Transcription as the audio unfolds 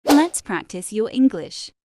practice your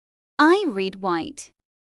English. I read white.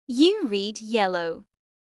 You read yellow.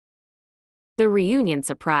 The reunion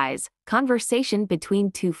surprise, conversation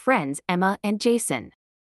between two friends, Emma and Jason.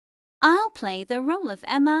 I'll play the role of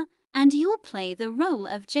Emma and you'll play the role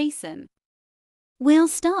of Jason. We'll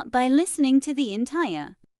start by listening to the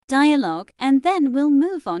entire dialogue and then we'll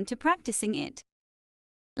move on to practicing it.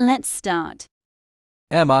 Let's start.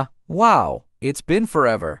 Emma, wow, it's been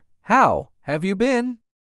forever. How have you been?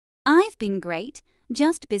 I've been great,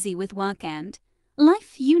 just busy with work and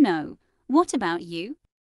life, you know. What about you?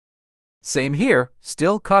 Same here,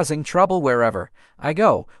 still causing trouble wherever I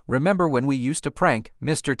go. Remember when we used to prank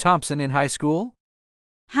Mr. Thompson in high school?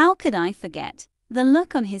 How could I forget? The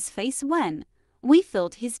look on his face when we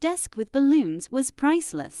filled his desk with balloons was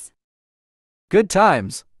priceless. Good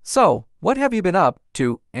times. So, what have you been up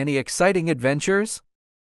to? Any exciting adventures?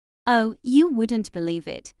 Oh, you wouldn't believe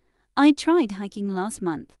it. I tried hiking last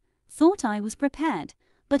month. Thought I was prepared,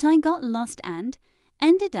 but I got lost and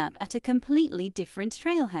ended up at a completely different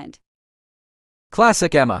trailhead.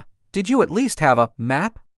 Classic Emma. Did you at least have a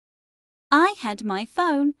map? I had my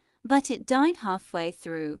phone, but it died halfway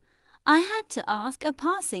through. I had to ask a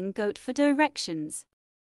passing goat for directions.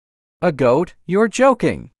 A goat? You're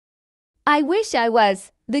joking. I wish I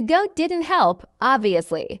was. The goat didn't help,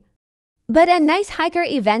 obviously. But a nice hiker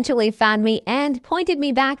eventually found me and pointed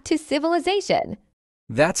me back to civilization.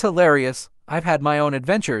 That's hilarious. I've had my own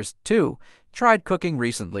adventures, too. Tried cooking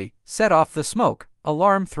recently. Set off the smoke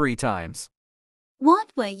alarm 3 times.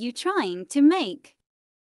 What were you trying to make?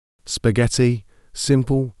 Spaghetti,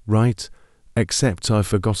 simple, right, except I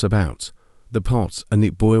forgot about the pot and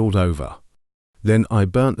it boiled over. Then I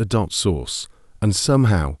burnt the dot sauce and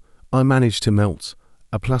somehow I managed to melt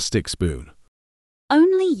a plastic spoon.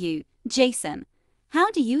 Only you, Jason.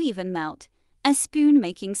 How do you even melt a spoon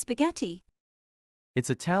making spaghetti? It's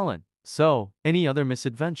a talent. So, any other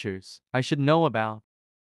misadventures I should know about?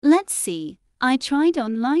 Let's see. I tried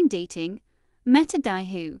online dating. Met a guy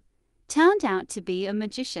who turned out to be a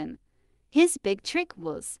magician. His big trick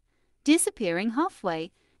was disappearing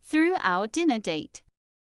halfway through our dinner date.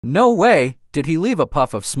 No way! Did he leave a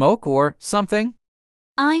puff of smoke or something?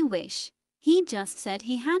 I wish. He just said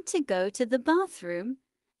he had to go to the bathroom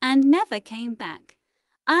and never came back.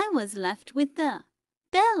 I was left with the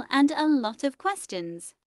bill and a lot of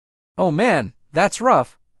questions. Oh man, that's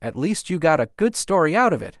rough. At least you got a good story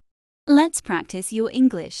out of it. Let's practice your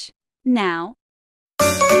English. Now.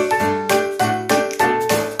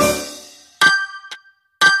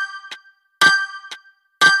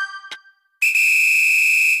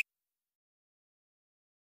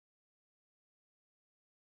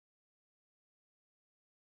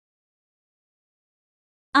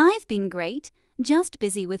 I've been great, just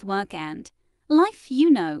busy with work and life, you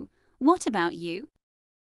know. What about you?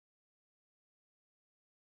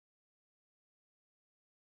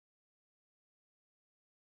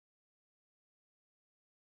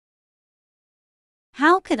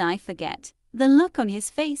 How could I forget? The look on his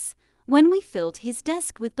face when we filled his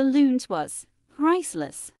desk with balloons was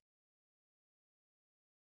priceless.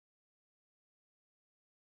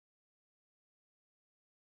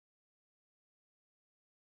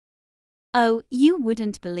 Oh, you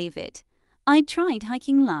wouldn't believe it. I tried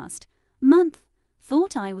hiking last month.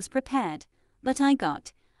 Thought I was prepared, but I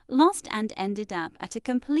got lost and ended up at a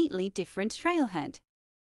completely different trailhead.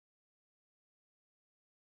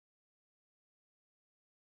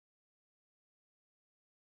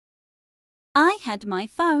 I had my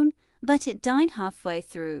phone, but it died halfway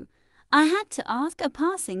through. I had to ask a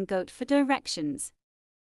passing goat for directions.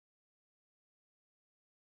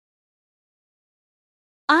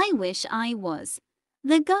 I wish I was.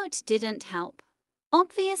 The goat didn't help,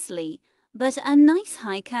 obviously, but a nice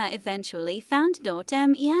hiker eventually found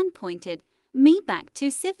me and pointed me back to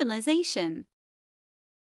civilization.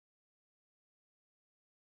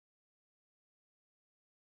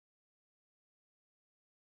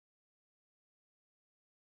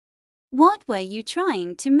 What were you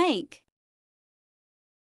trying to make?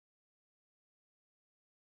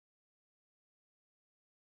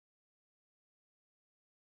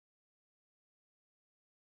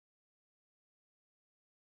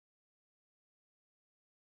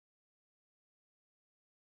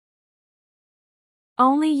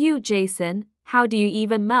 Only you, Jason. How do you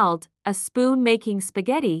even melt a spoon making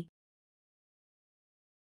spaghetti?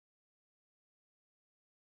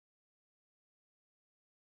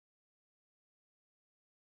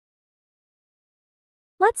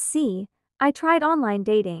 Let's see. I tried online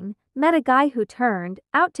dating, met a guy who turned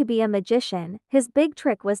out to be a magician. His big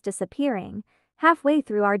trick was disappearing halfway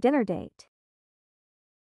through our dinner date.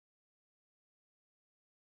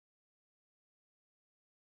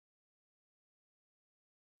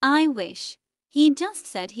 I wish. He just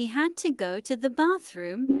said he had to go to the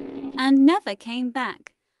bathroom and never came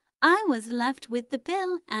back. I was left with the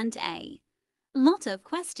bill and a lot of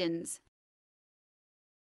questions.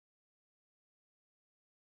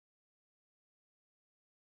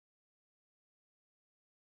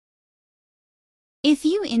 If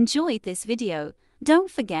you enjoyed this video,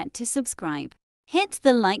 don't forget to subscribe. Hit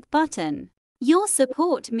the like button. Your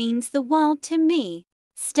support means the world to me.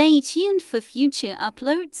 Stay tuned for future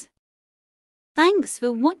uploads. Thanks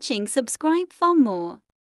for watching. Subscribe for more.